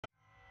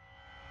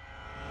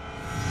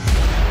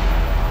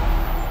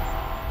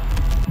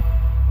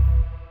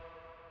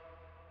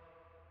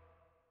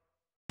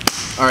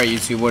Alright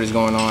YouTube, what is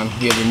going on?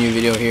 We have a new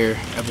video here,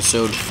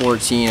 episode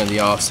 14 of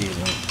the off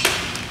season.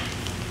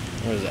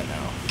 What is that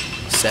now?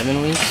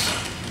 7 weeks?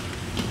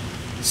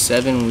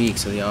 7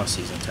 weeks of the off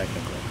season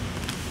technically.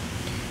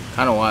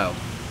 Kinda wild.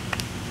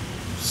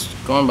 It's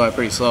going by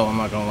pretty slow, I'm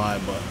not gonna lie,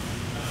 but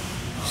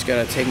just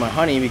gotta take my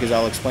honey because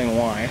I'll explain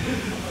why.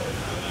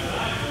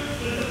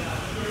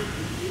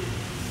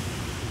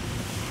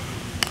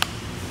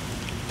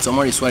 So I'm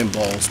already sweating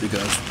balls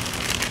because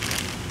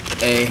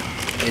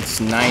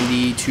it's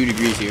 92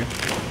 degrees here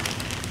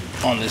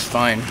on this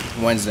fine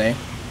Wednesday,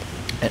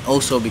 and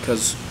also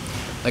because,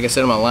 like I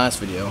said in my last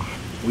video,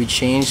 we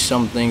changed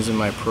some things in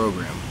my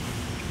program.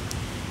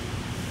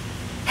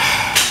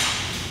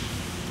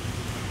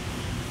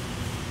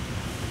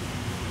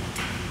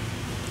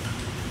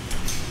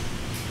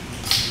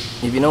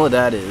 If you know what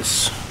that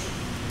is,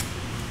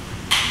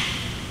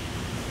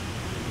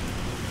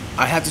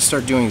 I have to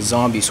start doing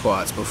zombie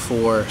squats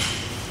before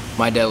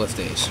my deadlift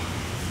days.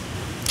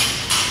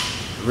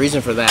 The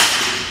reason for that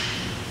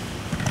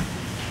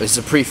is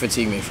to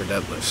pre-fatigue me for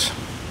deadlifts.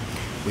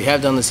 We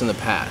have done this in the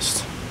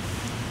past.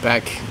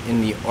 Back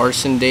in the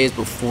arson days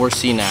before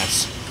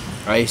CNATs,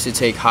 I used to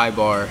take high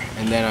bar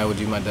and then I would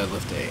do my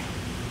deadlift day.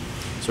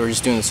 So we're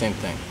just doing the same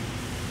thing.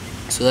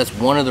 So that's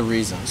one of the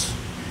reasons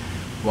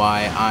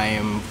why I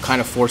am kind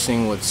of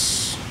forcing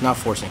what's, not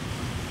forcing,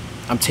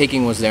 I'm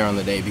taking what's there on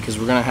the day, because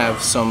we're gonna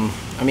have some,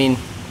 I mean,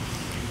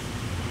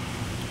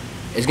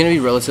 it's gonna be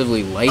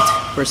relatively light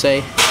per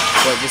se,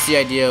 but just the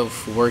idea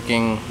of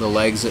working the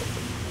legs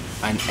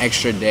an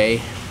extra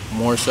day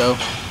more so,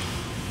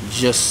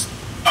 just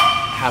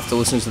have to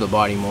listen to the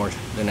body more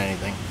than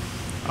anything.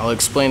 I'll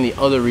explain the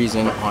other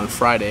reason on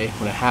Friday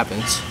when it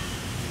happens,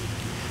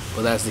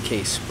 but that's the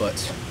case.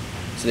 But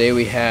today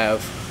we have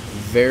a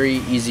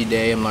very easy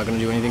day. I'm not gonna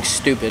do anything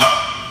stupid.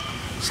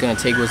 Just gonna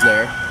take what's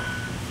there.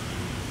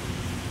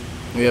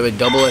 We have a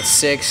double at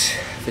 6,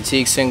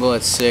 fatigue single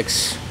at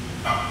 6,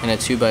 and a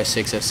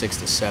 2x6 at 6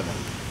 to 7.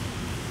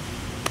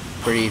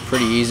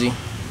 Pretty easy.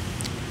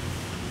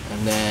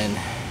 And then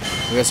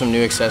we got some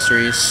new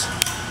accessories,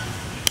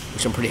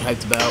 which I'm pretty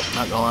hyped about,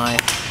 not gonna lie.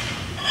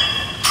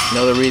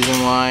 Another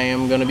reason why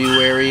I'm gonna be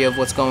wary of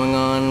what's going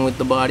on with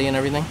the body and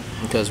everything,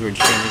 because we're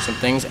changing some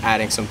things,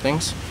 adding some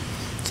things.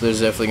 So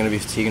there's definitely gonna be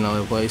fatigue in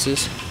other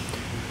places.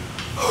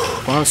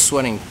 Well, I'm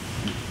sweating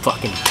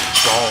fucking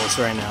balls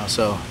right now,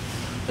 so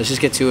let's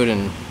just get to it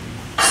and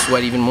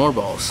sweat even more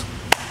balls.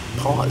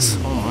 Pause.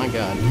 Oh my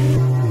god.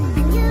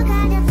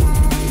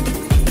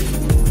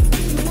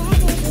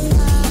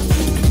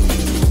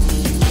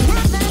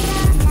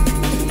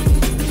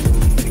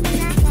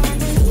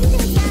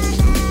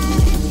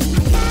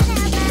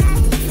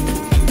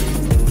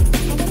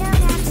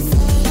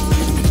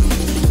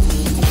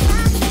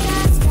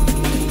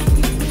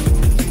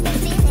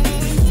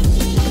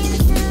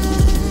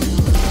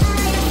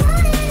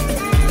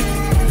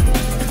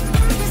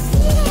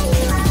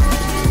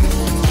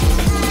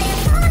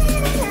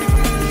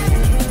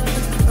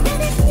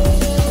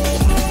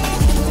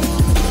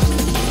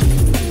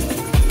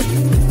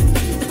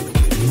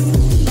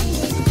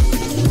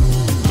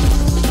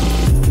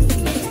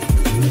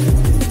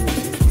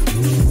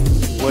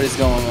 What is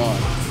going on?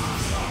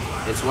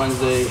 It's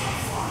Wednesday.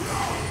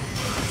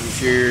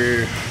 If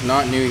you're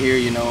not new here,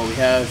 you know what we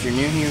have. If you're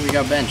new here, we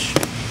got bench.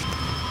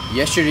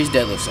 Yesterday's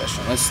deadlift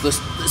session. Let's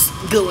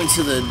go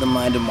into the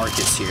mind of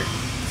Marcus here.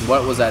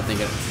 What was I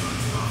thinking?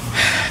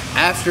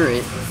 After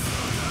it,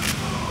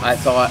 I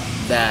thought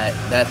that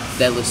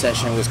deadlift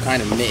session was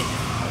kind of mid,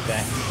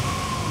 okay?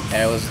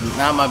 And it was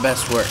not my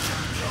best work.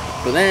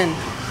 But then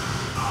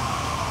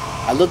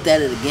I looked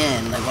at it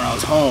again, like when I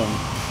was home,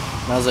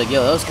 and I was like,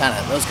 yo, that was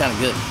kind of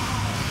good.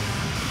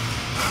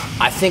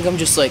 I think I'm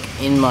just like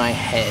in my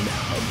head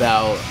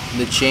about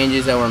the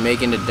changes that we're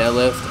making to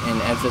deadlift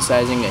and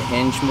emphasizing a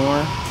hinge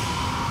more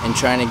and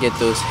trying to get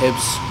those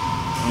hips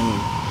in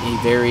a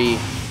very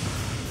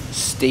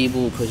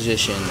stable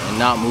position and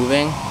not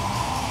moving.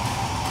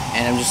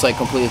 And I'm just like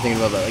completely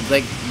thinking about that.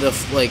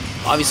 Like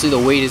obviously the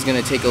weight is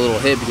gonna take a little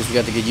hit because we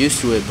got to get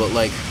used to it, but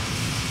like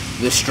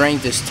the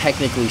strength is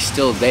technically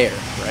still there,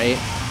 right?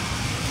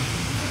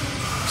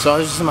 So I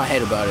was just in my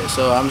head about it.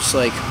 So I'm just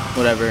like,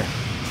 whatever.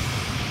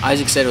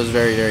 Isaac said it was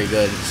very, very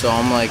good. So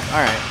I'm like,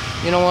 all right,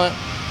 you know what?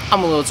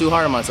 I'm a little too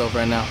hard on myself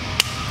right now.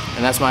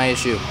 And that's my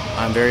issue.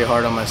 I'm very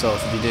hard on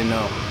myself, if you didn't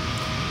know.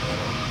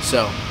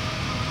 So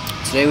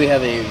today we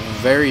have a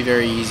very,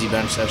 very easy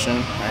bench session.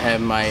 I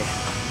have my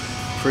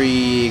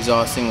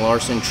pre-exhausting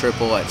Larson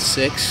triple at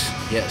 6.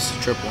 Yes,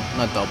 triple,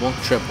 not double,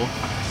 triple.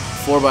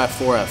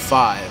 4x4 at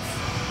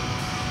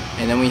 5.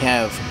 And then we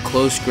have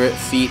close grip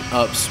feet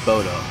up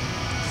Spoto.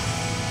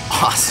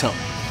 Awesome.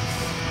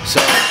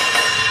 So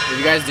if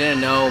you guys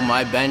didn't know,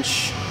 my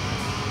bench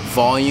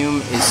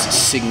volume is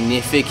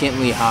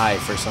significantly high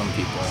for some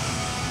people.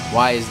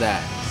 Why is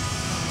that?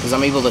 Because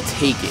I'm able to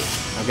take it,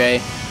 okay?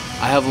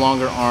 I have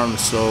longer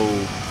arms, so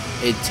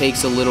it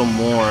takes a little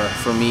more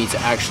for me to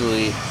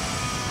actually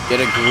get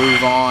a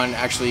groove on,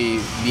 actually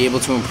be able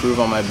to improve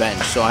on my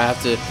bench. So I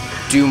have to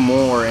do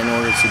more in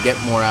order to get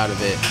more out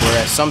of it.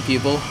 Whereas some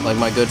people, like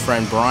my good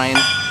friend Brian,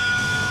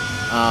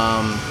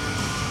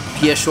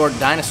 he has short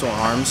dinosaur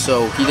arms,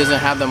 so he doesn't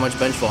have that much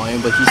bench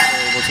volume, but he's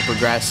still able to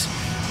progress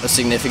a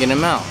significant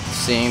amount,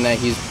 seeing that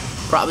he's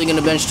probably going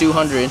to bench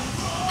 200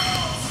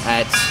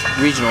 at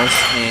regionals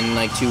in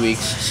like 2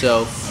 weeks.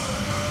 So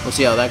we'll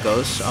see how that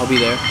goes. I'll be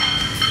there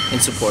in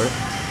support.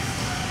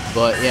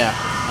 But yeah,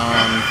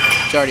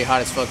 it's already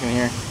hot as fuck in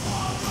here.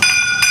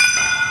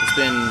 It's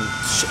been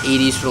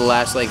 80s for the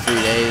last like 3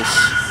 days.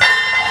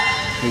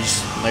 We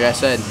just, like I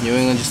said, New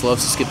England just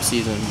loves to skip a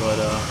season, but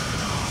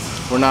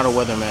we're not a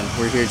weatherman.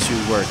 We're here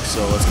to work,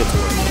 so let's get to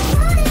work.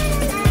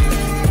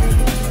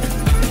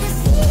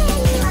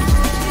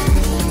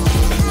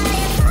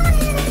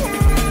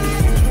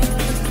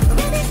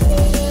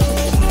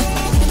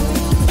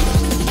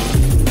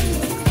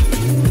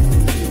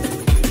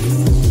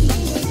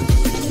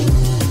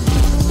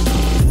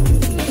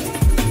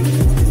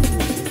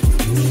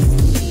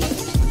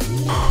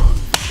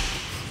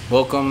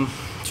 Welcome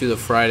to the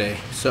Friday.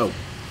 So,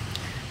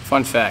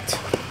 fun fact,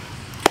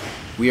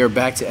 we are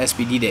back to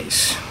SBD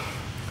days.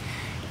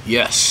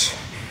 Yes.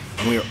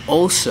 And we are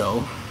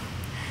also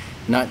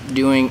not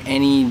doing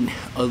any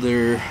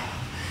other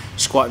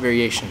squat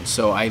variations.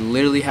 So I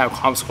literally have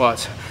comp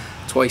squats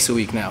twice a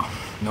week now.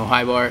 No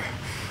high bar,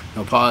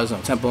 no pause, no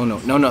tempo,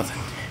 no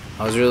nothing.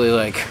 I was really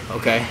like,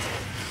 okay,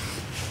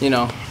 you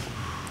know,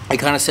 it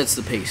kind of sets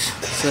the pace.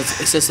 So it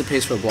sets the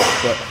pace for a block,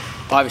 but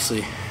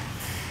obviously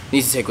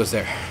needs to take what's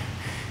there.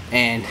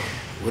 And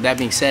with that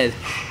being said,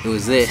 it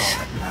was this. That's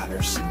all that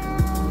matters.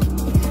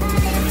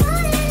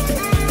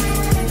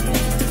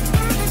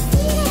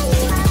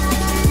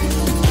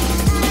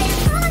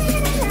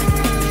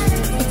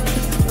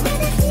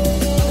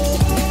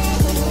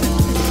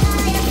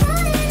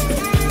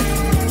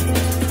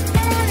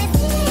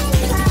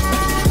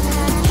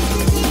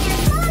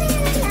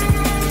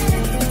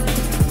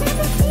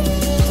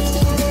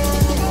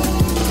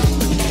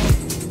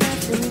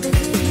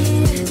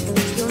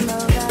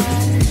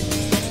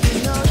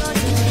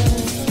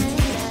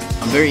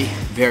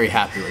 Very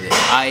happy with it.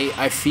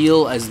 I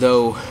feel as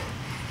though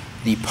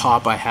the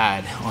pop I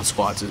had on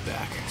squats is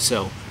back.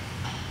 So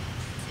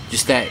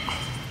just that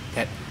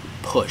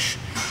push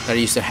that I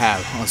used to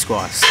have on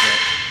squats that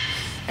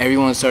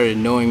everyone started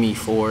knowing me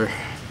for,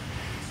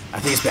 I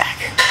think it's back.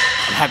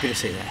 I'm happy to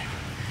say that.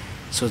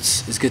 So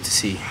it's good to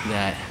see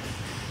that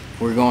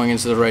we're going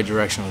into the right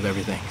direction with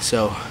everything.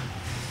 So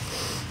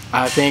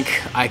I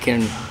think I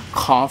can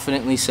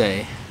confidently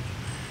say,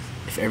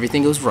 if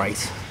everything goes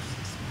right,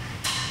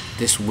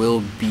 this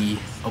will be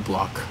a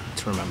block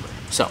to remember.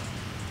 So,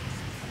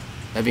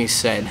 that being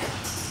said,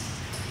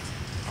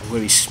 I'm going to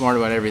be smart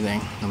about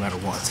everything no matter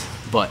what.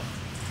 But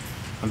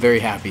I'm very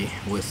happy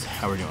with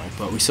how we're doing.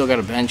 But we still got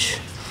a bench,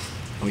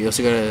 and we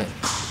also got a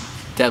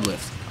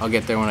deadlift. I'll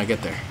get there when I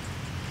get there.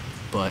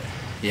 But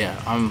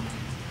yeah, I'm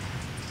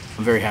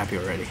very happy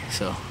already.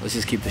 So let's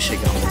just keep this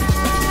shit going.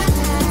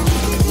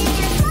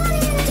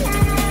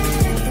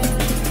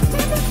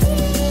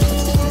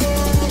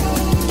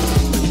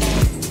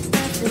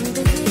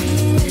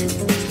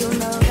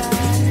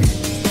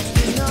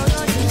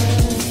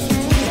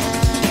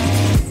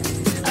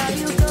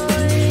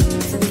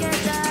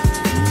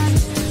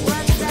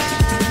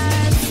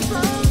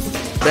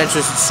 Bench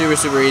was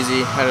super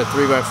easy. Had a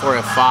 3x4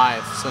 at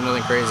 5, so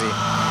nothing crazy.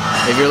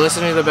 If you're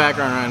listening to the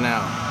background right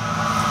now,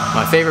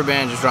 my favorite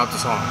band just dropped a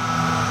song.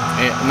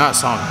 Not a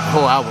song, a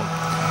whole album.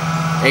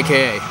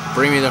 AKA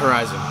Bring Me the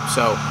Horizon.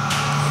 So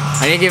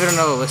I need to give it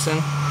another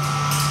listen.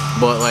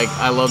 But like,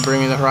 I love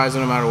Bring Me the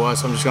Horizon no matter what,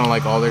 so I'm just gonna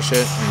like all their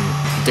shit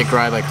and dick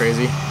ride like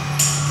crazy.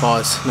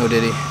 Pause, no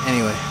Diddy.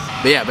 Anyway.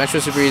 But yeah, bench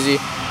was super easy.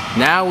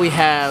 Now we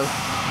have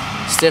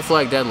stiff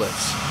leg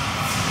deadlifts.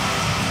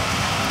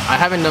 I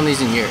haven't done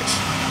these in years.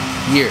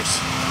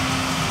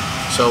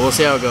 So we'll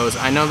see how it goes.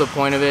 I know the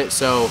point of it,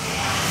 so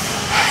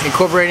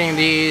incorporating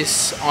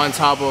these on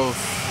top of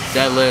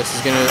deadlifts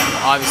is gonna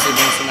obviously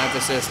bring some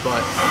emphasis,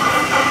 but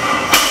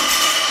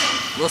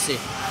we'll see.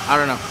 I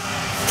don't know.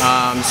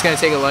 I'm just gonna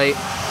take it light.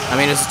 I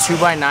mean, it's a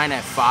 2x9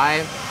 at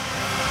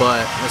 5,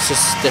 but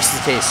that's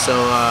the case. So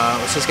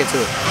let's just get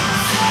to it.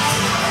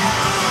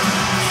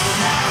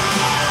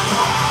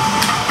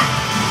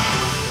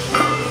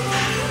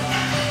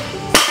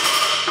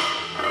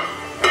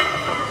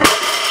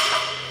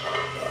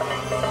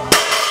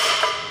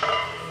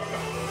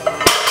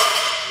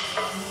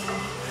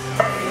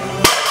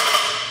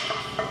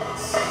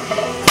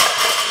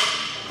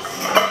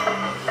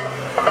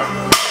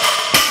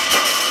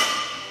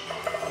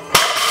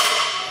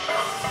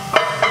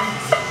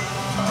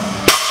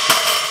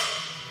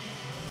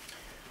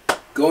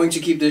 Going to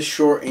keep this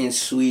short and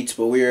sweet,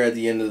 but we are at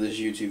the end of this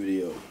YouTube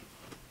video.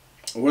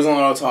 It wasn't a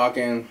lot of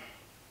talking.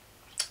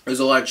 There's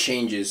a lot of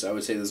changes, I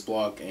would say, this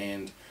block,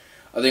 and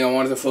I think I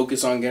wanted to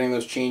focus on getting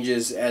those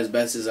changes as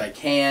best as I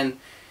can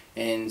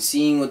and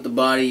seeing what the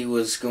body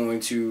was going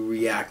to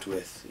react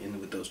with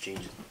those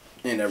changes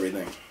and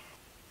everything.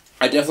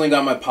 I definitely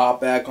got my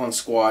pop back on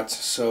squats,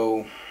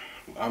 so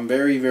I'm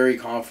very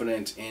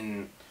confident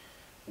in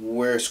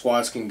where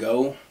squats can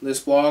go this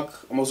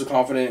block. I'm also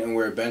confident in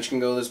where bench can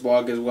go this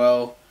block as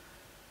well.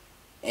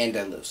 And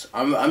deadlifts.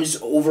 I'm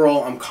just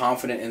overall I'm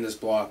confident in this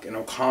block, and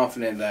I'm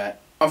confident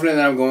that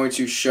I'm going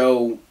to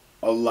show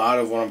a lot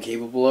of what I'm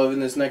capable of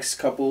in this next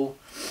couple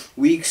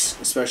weeks,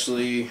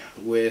 especially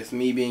with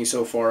me being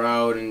so far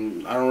out,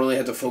 and I don't really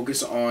have to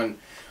focus on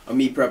a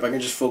meet prep. I can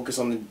just focus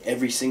on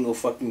every single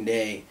fucking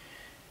day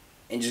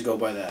and just go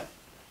by that.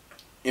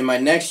 In my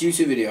next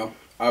YouTube video,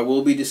 I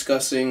will be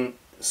discussing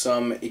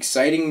some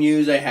exciting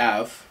news I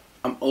have.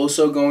 I'm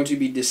also going to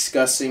be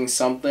discussing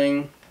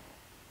something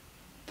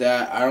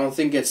that I don't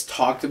think gets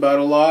talked about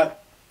a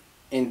lot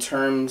in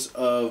terms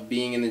of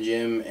being in the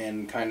gym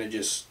and kind of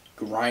just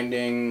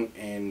grinding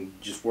and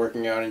just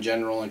working out in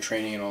general and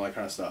training and all that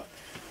kind of stuff.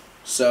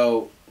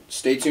 So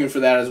stay tuned for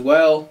that as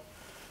well.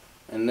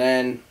 And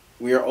then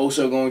we are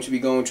also going to be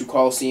going to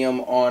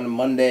Coliseum on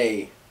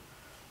Monday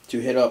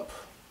to hit up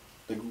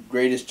the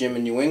greatest gym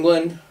in New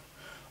England,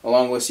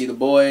 along with See the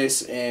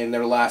Boys in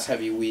their last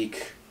heavy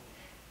week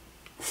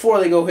before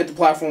they go hit the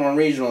platform on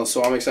regionals.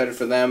 So I'm excited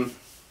for them.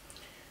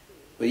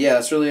 But yeah,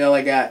 that's really all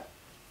I got.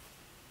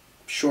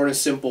 Short and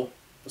simple.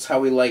 That's how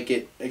we like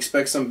it.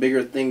 Expect some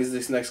bigger things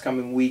this next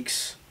coming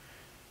weeks.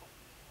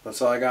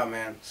 That's all I got,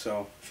 man.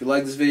 So if you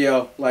like this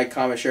video, like,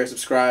 comment, share,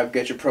 subscribe,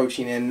 get your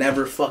protein in,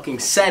 never fucking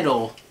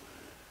settle.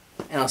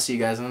 And I'll see you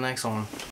guys in the next one.